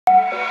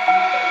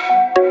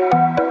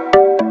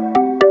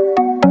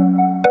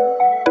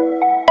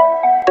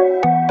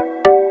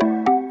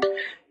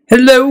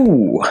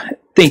Hello!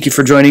 Thank you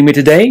for joining me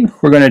today.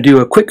 We're going to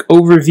do a quick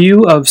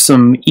overview of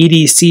some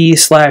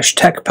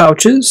EDC/tech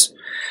pouches.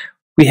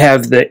 We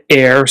have the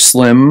Air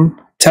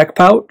Slim Tech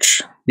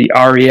Pouch, the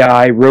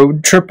REI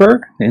Road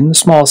Tripper in the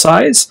small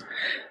size,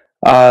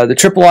 the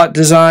Triple-Aught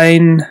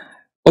Design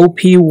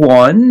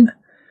OP1,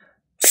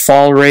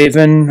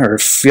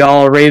 Fjallraven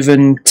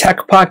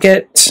Tech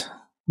Pocket,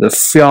 the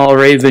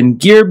Fjallraven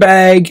Gear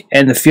Bag,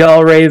 and the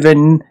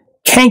Fjallraven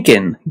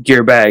Kanken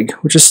Gear Bag,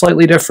 which is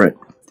slightly different.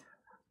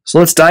 So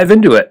let's dive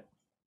into it.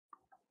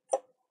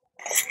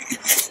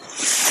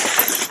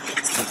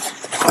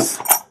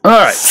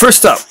 Alright,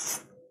 first up,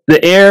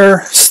 the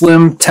Air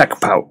Slim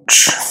Tech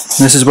Pouch.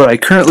 This is what I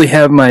currently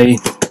have my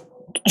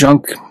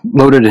junk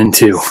loaded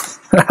into.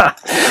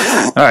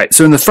 Alright,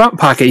 so in the front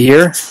pocket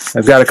here,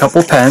 I've got a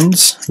couple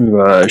pens. We have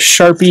a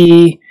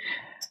Sharpie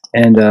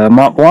and a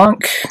Mont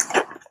Blanc.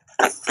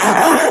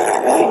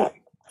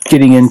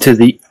 Getting into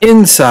the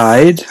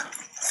inside,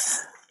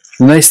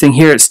 the nice thing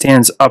here, it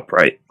stands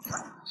upright.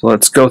 So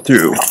let's go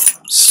through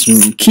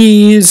some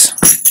keys,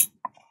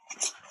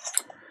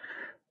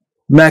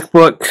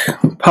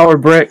 MacBook, power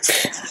brick,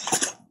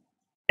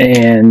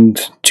 and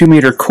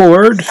 2-meter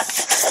cord.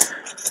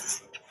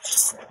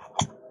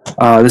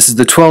 This is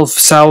the 12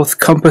 South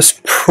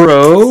Compass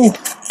Pro,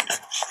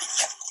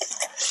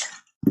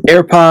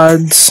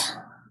 AirPods,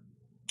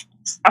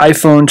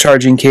 iPhone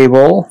charging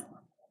cable,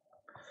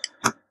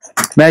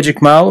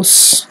 Magic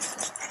Mouse,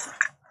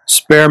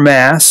 spare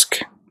mask,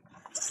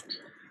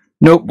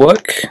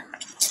 notebook, a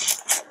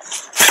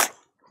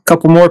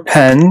couple more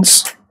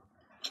pens,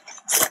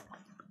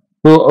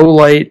 little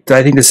O-light,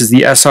 I think this is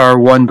the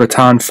SR1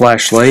 baton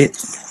flashlight,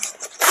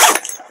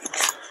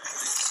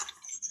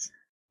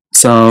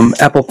 some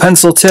Apple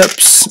Pencil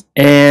tips,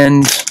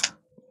 and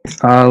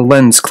a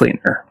lens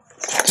cleaner.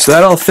 So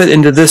that all fit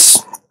into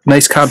this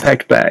nice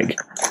compact bag.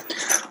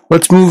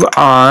 Let's move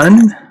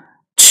on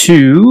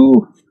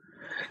to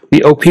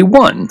the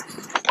OP1.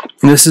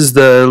 This is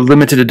the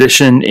limited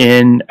edition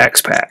in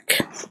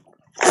X-Pack.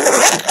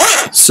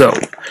 So,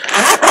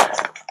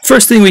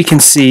 first thing we can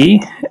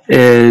see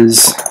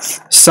is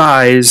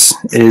size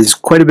is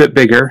quite a bit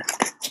bigger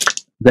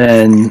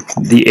than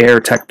the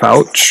Air Tech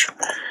Pouch.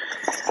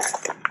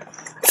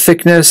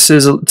 Thickness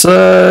is it's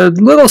a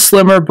little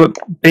slimmer, but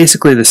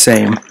basically the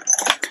same.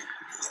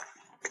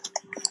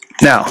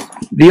 Now,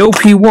 the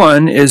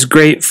OP1 is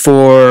great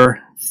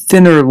for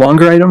thinner,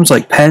 longer items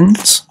like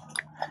pens.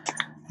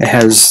 It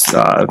has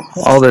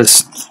all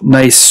this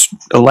nice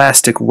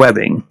elastic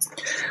webbing.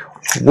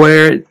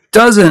 Where it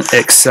doesn't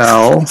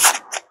excel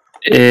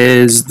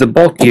is the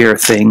bulkier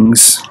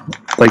things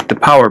like the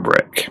power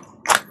brick.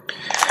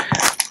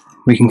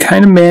 We can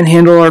kind of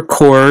manhandle our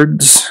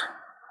cords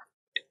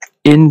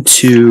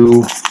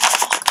into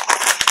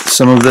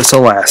some of this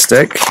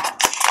elastic.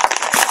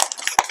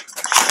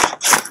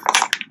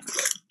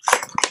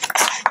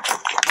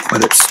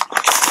 But it's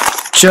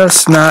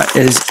just not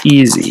as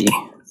easy.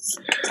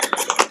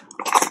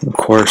 Of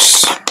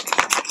course,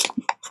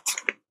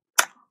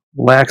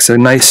 lacks a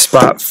nice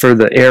spot for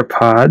the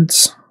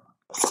AirPods.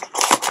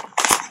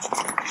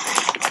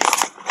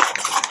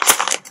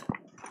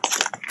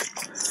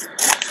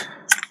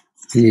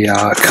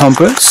 The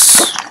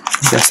compass,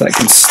 I guess that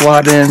can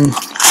slot in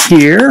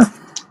here.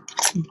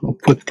 We'll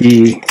put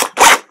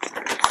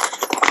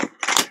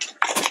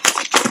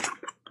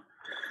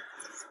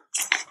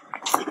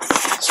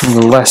some of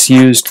the less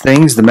used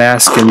things, the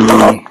mask and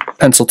the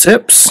pencil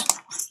tips.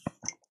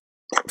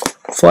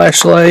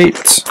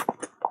 Flashlight.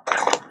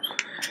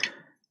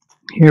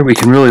 Here we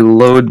can really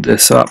load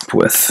this up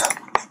with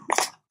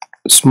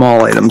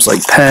small items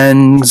like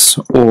pens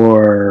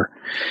or,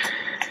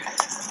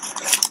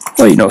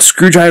 well, you know,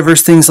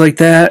 screwdrivers, things like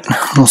that.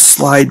 We'll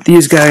slide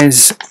these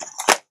guys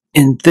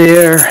in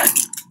there.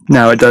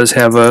 Now it does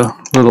have a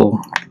little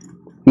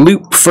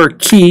loop for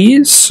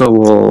keys, so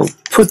we'll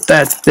put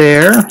that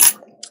there.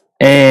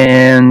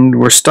 And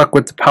we're stuck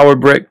with the power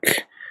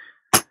brick.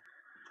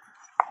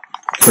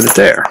 Put it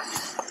there.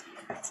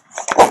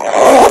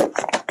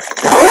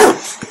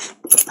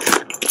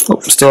 Oh,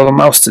 still have a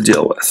mouse to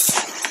deal with.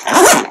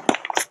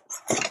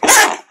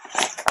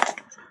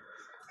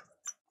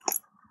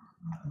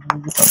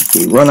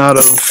 We run out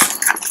of...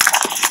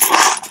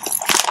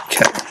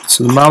 Okay,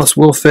 so the mouse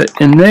will fit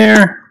in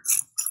there.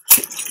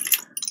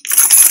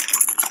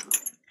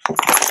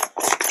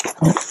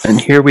 Oh,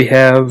 and here we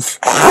have...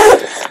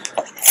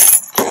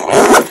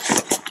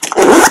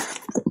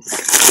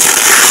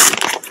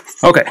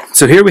 Okay,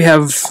 so here we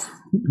have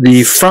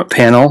the front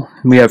panel.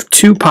 We have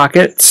two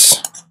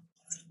pockets,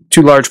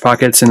 two large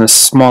pockets and a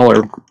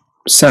smaller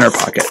center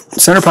pocket.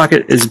 Center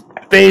pocket is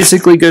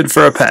basically good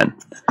for a pen.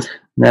 And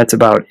that's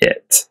about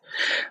it.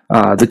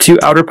 The two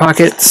outer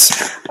pockets,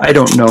 I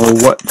don't know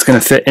what's going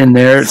to fit in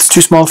there. It's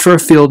too small for a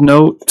field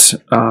note.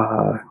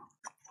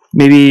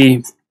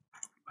 Maybe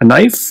a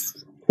knife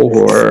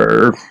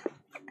or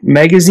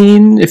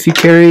magazine if you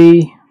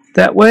carry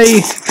that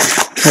way.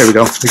 There we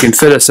go. We can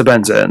fit a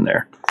Sabenza in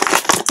there.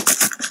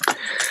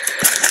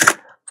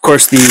 Of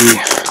course, the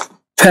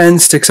pen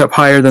sticks up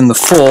higher than the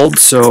fold,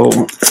 so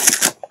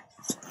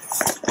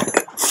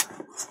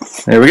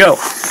there we go.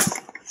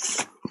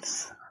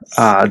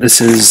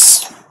 This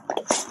is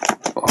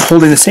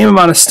holding the same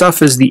amount of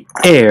stuff as the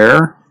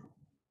Air,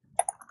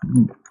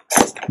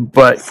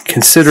 but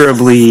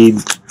considerably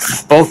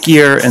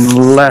bulkier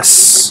and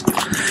less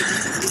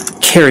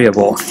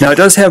carryable. Now it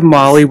does have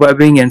MOLLE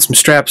webbing and some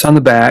straps on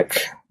the back,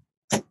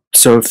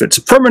 so if it's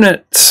a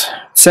permanent,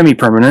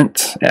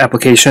 semi-permanent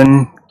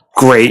application,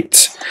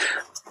 great,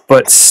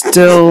 but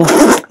still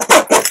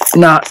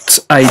not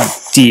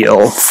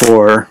ideal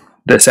for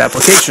this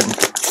application.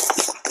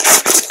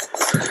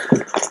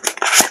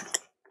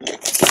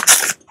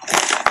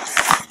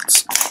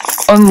 Let's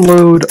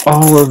unload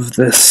all of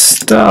this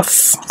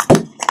stuff.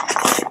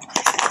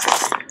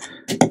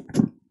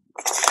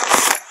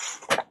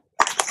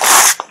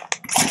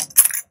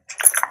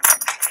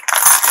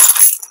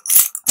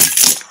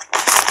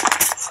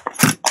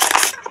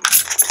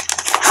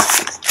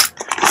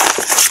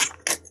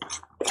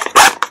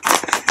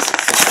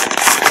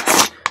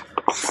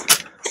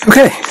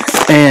 Okay,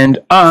 and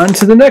on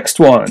to the next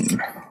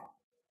one.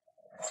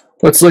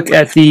 Let's look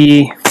at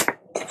the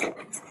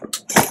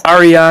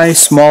REI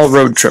Small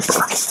Road Tripper.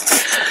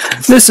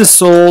 This is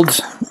sold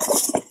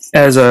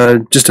as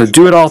just a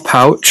do-it-all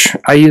pouch.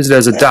 I use it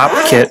as a DOP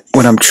kit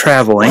when I'm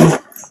traveling.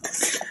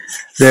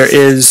 There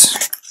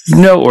is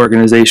no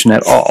organization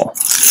at all.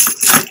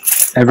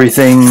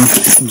 Everything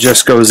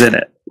just goes in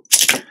it.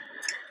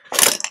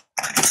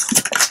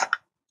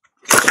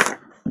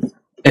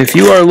 If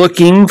you are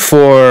looking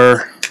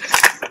for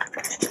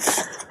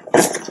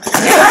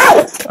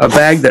a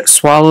bag that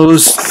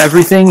swallows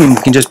everything and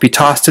can just be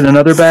tossed in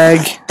another bag,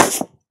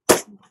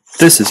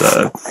 this is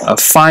a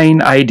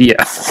fine idea.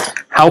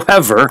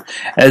 However,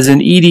 as an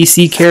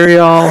EDC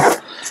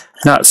carry-all,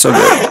 not so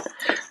good.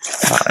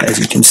 As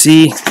you can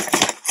see,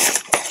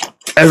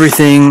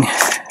 everything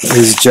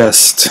is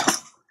just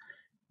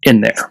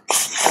in there.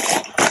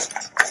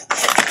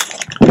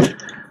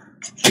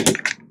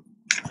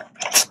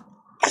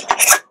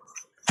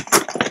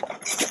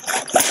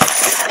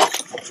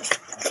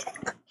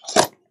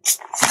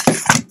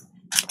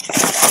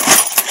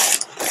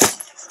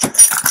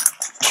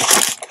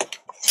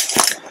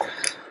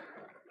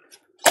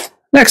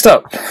 Next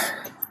up,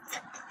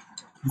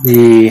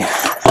 the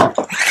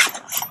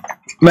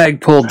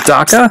Magpul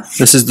DACA.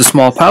 This is the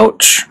small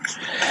pouch.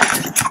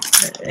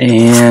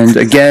 And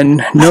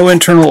again, no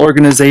internal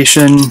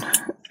organization.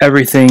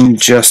 Everything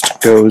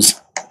just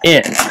goes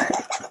in.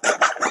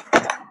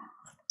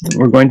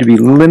 We're going to be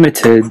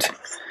limited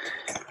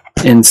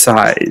in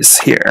size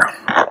here.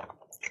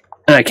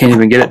 And I can't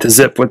even get it to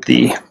zip with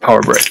the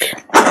power brick.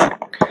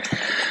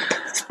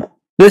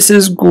 This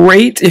is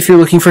great if you're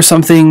looking for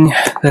something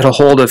that'll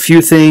hold a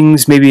few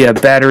things, maybe a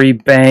battery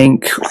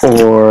bank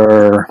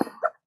or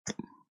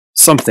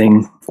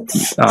something.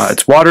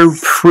 It's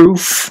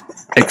waterproof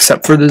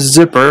except for the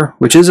zipper,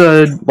 which is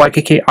a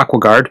YKK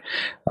AquaGuard.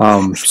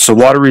 So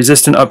water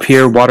resistant up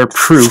here,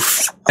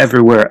 waterproof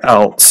everywhere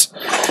else.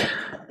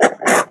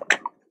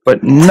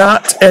 But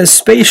not as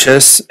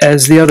spacious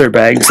as the other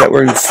bags that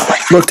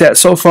we've looked at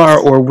so far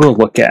or will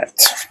look at.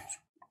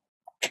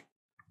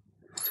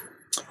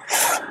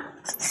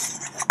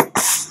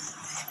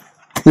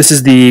 This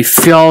is the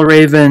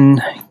Fjallraven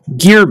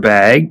gear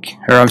bag,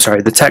 or I'm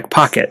sorry, the Tech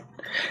Pocket.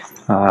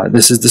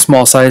 This is the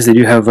small size. They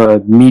do have a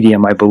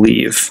medium, I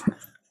believe.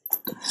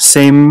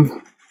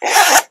 Same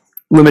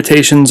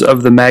limitations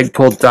of the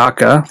Magpul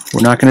DACA.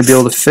 We're not going to be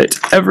able to fit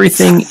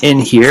everything in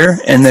here,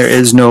 and there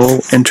is no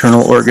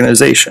internal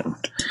organization.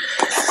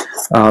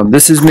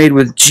 This is made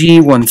with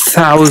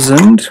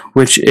G1000,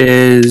 which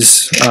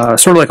is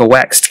sort of like a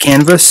waxed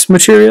canvas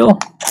material.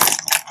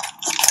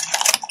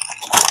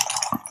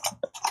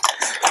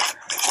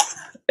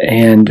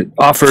 And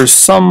offers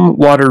some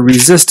water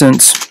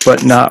resistance,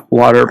 but not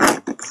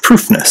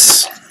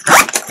waterproofness.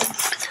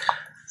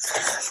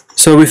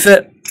 So we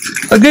fit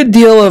a good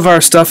deal of our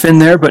stuff in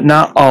there, but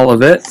not all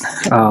of it.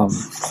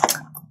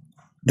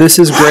 This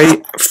is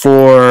great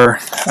for,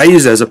 I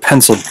use it as a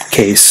pencil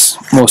case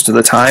most of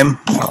the time.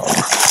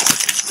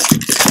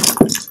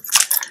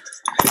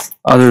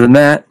 Other than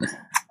that,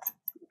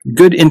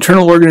 good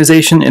internal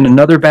organization in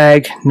another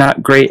bag,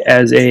 not great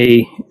as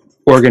a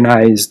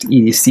organized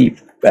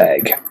EDC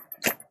bag.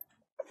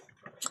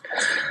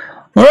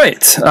 All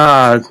right,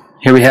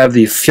 here we have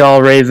the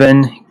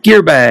Fjallraven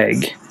gear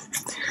bag.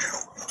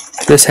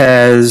 This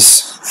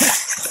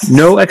has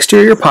no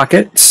exterior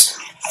pockets.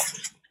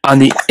 On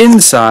the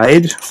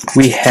inside,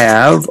 we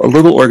have a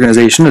little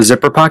organization, a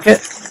zipper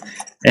pocket,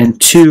 and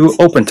two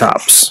open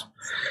tops.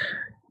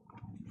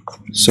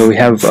 So we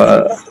have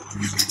a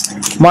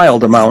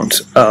mild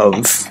amount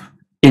of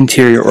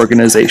interior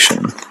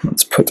organization.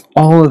 Let's put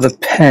all of the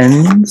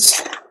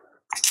pens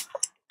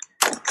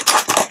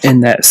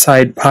in that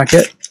side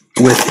pocket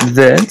with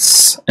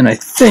this, and I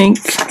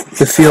think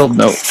the field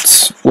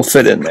notes will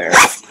fit in there.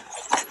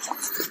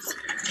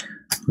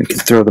 We can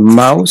throw the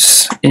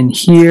mouse in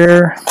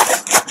here.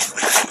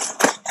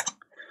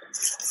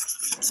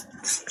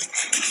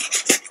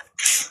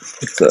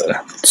 Put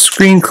the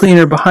screen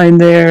cleaner behind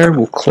there.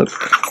 We'll clip,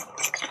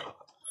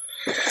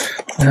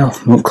 well,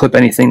 won't clip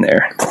anything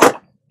there.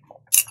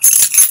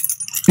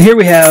 Here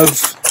we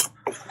have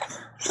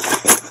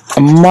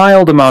a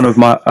mild amount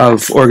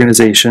of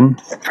organization,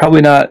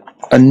 probably not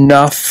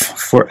enough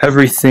for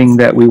everything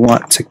that we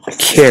want to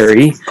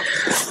carry,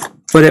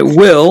 but it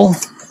will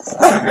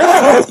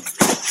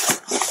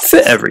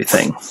fit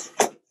everything.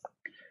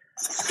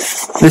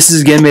 This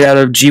is again made out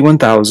of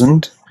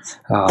G1000,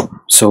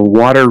 so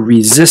water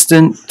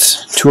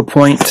resistant to a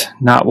point,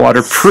 not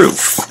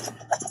waterproof.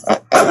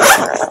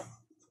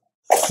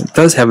 It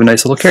does have a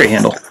nice little carry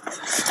handle.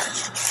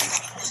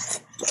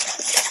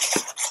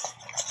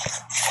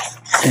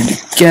 And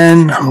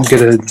again, we'll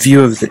get a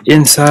view of the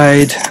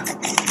inside.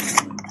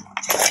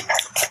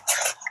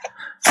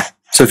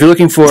 So if you're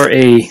looking for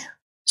a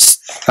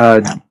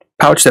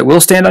pouch that will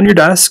stand on your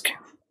desk,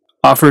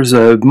 offers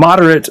a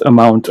moderate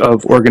amount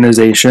of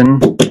organization,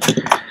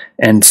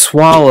 and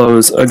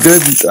swallows a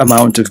good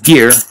amount of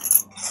gear,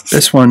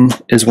 this one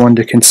is one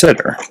to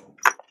consider.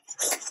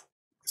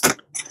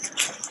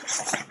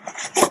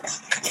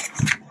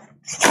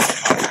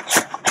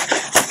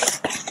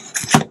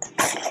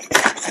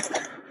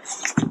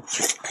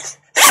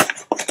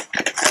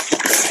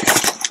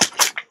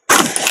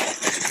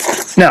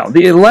 Now,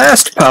 the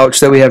last pouch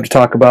that we have to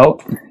talk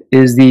about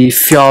is the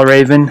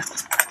Fjallraven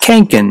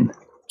Kanken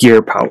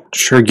gear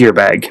pouch, or gear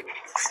bag.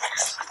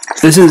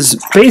 This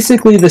is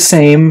basically the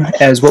same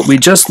as what we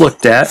just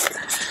looked at,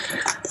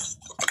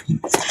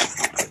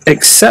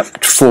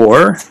 except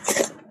for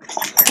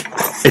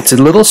it's a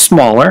little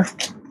smaller,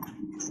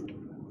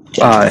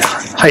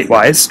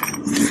 height-wise,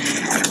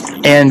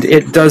 and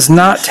it does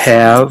not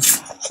have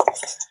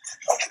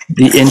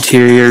the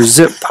interior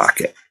zip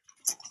pocket.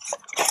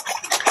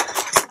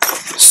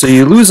 So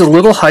you lose a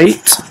little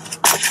height,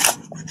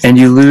 and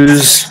you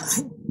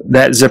lose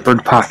that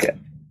zippered pocket.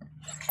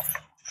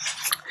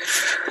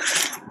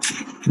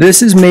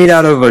 This is made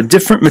out of a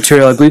different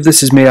material. I believe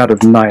this is made out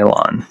of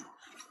nylon.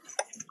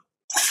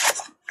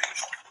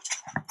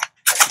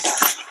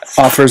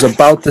 Offers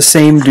about the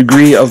same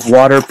degree of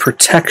water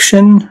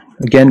protection.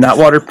 Again, not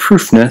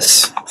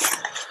waterproofness.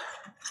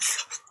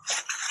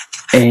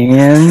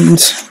 And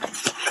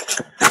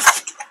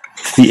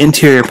the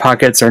interior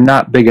pockets are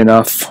not big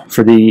enough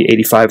for the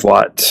 85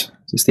 watt. Is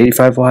this the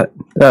 85 watt?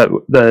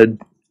 The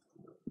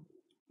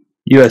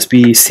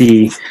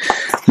USB-C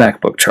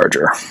MacBook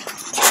charger.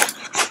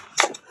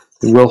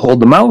 It will hold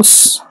the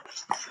mouse.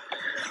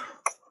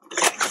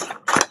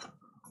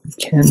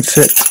 Can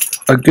fit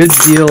a good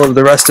deal of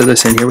the rest of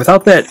this in here.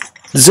 Without that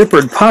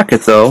zippered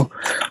pocket, though,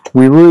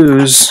 we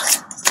lose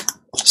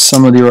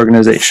some of the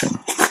organization.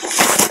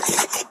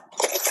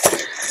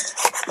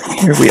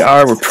 Here we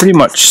are. We're pretty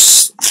much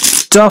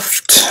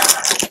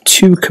stuffed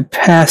to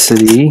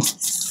capacity.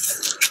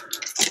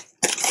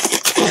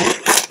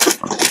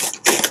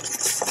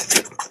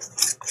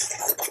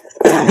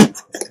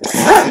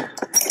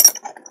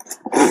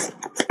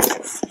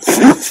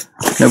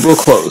 And we'll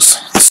close.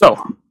 So,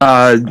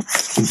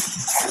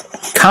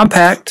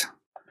 compact,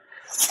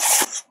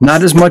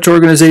 not as much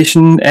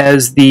organization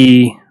as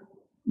the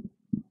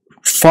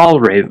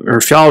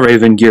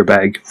Fjallraven gear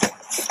bag.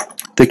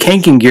 The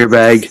Kanken gear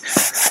bag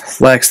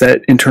lacks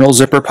that internal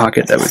zipper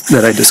pocket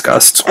that I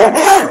discussed.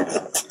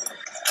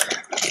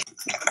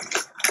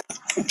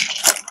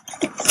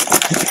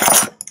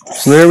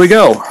 So there we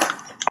go.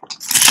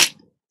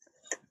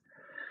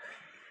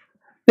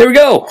 There we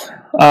go.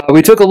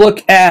 We took a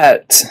look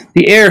at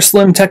the Air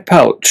Slim Tech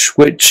Pouch,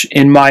 which,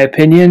 in my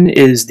opinion,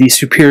 is the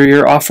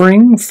superior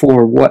offering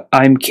for what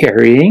I'm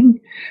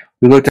carrying.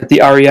 We looked at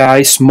the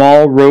REI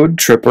Small Road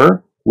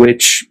Tripper,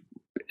 which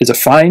is a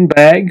fine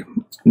bag,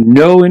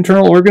 no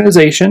internal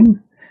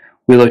organization.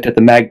 We looked at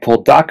the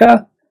Magpul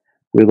Daka.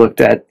 We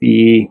looked at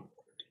the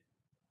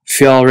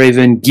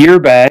Fjallraven Gear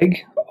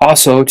Bag,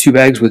 also two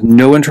bags with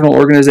no internal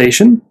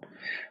organization.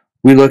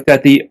 We looked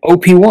at the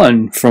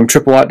OP1 from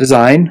Triple Watt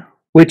Design,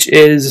 which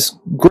is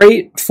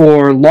great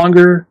for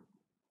longer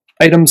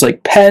items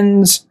like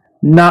pens,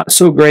 not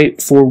so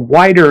great for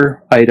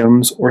wider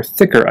items or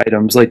thicker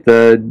items like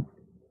the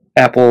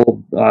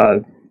Apple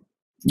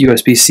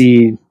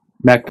USB-C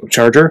MacBook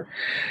charger.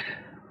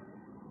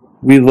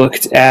 We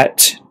looked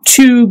at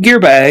two gear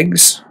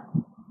bags,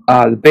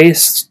 the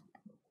base,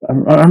 I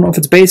don't know if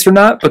it's base or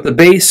not, but the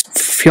base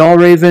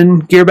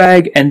Fjallraven gear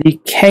bag and the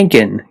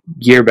Kanken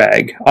gear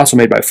bag, also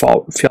made by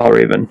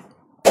Fjallraven.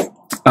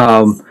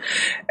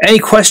 Any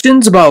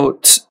questions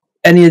about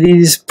any of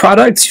these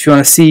products? If you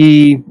want to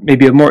see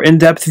maybe a more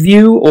in-depth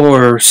view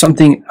or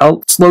something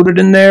else loaded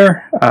in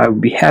there, I would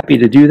be happy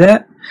to do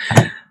that.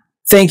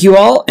 Thank you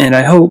all, and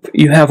I hope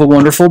you have a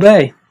wonderful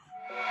day.